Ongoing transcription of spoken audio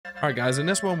All right, guys, in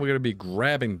this one, we're going to be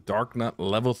grabbing DARKNUT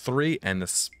level 3 and the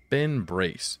spin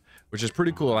brace, which is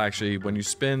pretty cool, actually. When you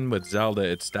spin with Zelda,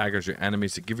 it staggers your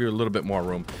enemies to give you a little bit more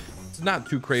room. It's not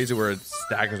too crazy where it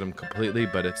staggers them completely,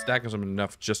 but it staggers them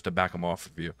enough just to back them off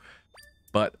of you.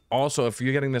 But also, if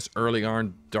you're getting this early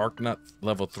on, DARKNUT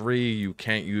level 3, you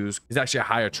can't use... It's actually a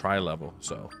higher try level,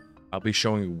 so I'll be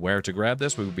showing you where to grab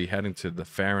this. We will be heading to the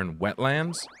Farron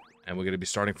Wetlands, and we're going to be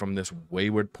starting from this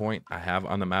wayward point I have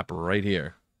on the map right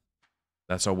here.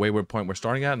 That's our wayward point we're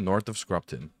starting at, north of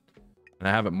Scrupton. And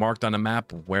I have it marked on the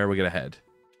map where we're going to head.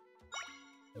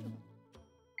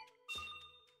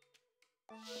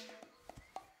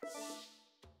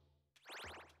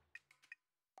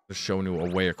 Just showing you a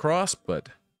way across, but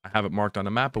I have it marked on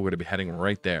the map, but we're going to be heading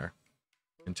right there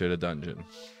into the dungeon.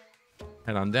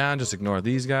 Head on down, just ignore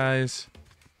these guys.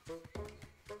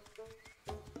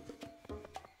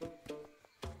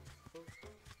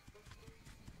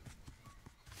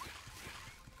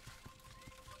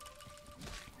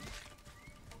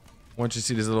 Once you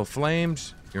see these little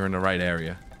flames, you're in the right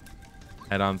area.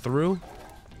 Head on through.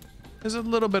 There's a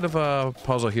little bit of a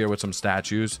puzzle here with some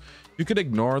statues. You could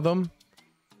ignore them.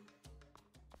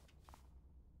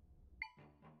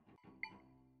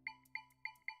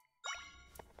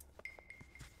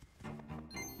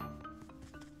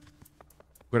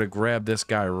 We're gonna grab this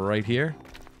guy right here.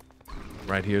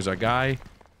 Right here's our guy.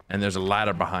 And there's a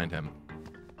ladder behind him.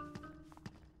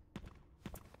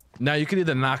 Now, you could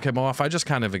either knock him off. I just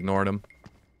kind of ignored him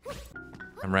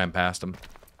and ran past him.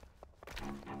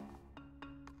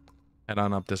 Head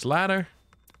on up this ladder.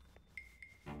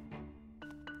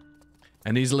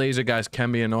 And these laser guys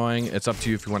can be annoying. It's up to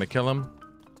you if you want to kill them.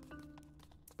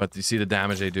 But you see the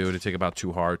damage they do. They take about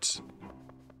 2 hearts.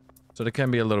 So they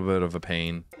can be a little bit of a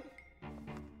pain.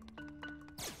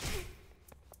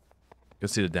 You'll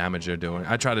see the damage they're doing.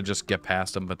 I tried to just get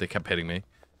past them, but they kept hitting me,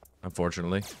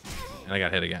 unfortunately. And I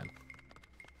got hit again.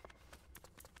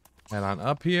 Head on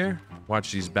up here.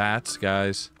 Watch these bats,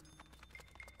 guys.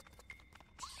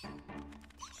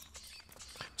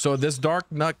 So this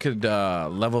DARKNUT could,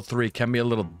 level 3 can be a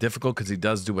little difficult because he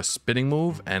does do a spinning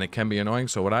move and it can be annoying.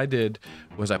 So what I did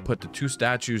was I put the 2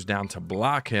 statues down to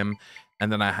block him,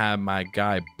 and then I had my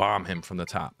guy bomb him from the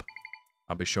top.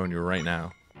 I'll be showing you right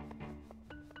now.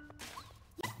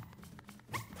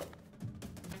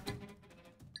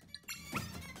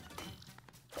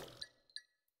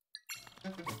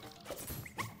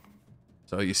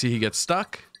 So you see he gets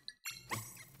stuck.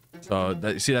 So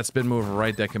that, you see that spin move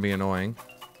right there can be annoying.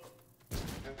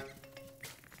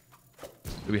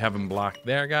 We have him blocked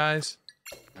there, guys.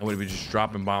 And we'd be just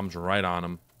dropping bombs right on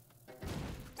him.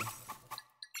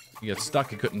 He gets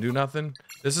stuck, he couldn't do nothing.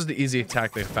 This is the easy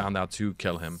attack they found out to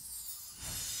kill him.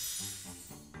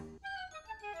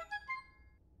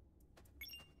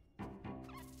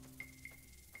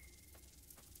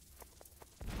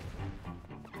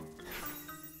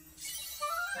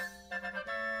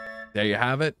 There you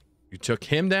have it. You took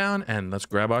him down, and let's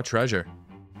grab our treasure.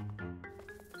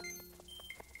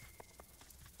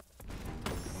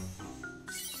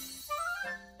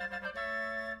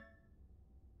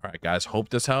 All right, guys. Hope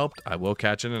this helped. I will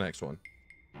catch you in the next one.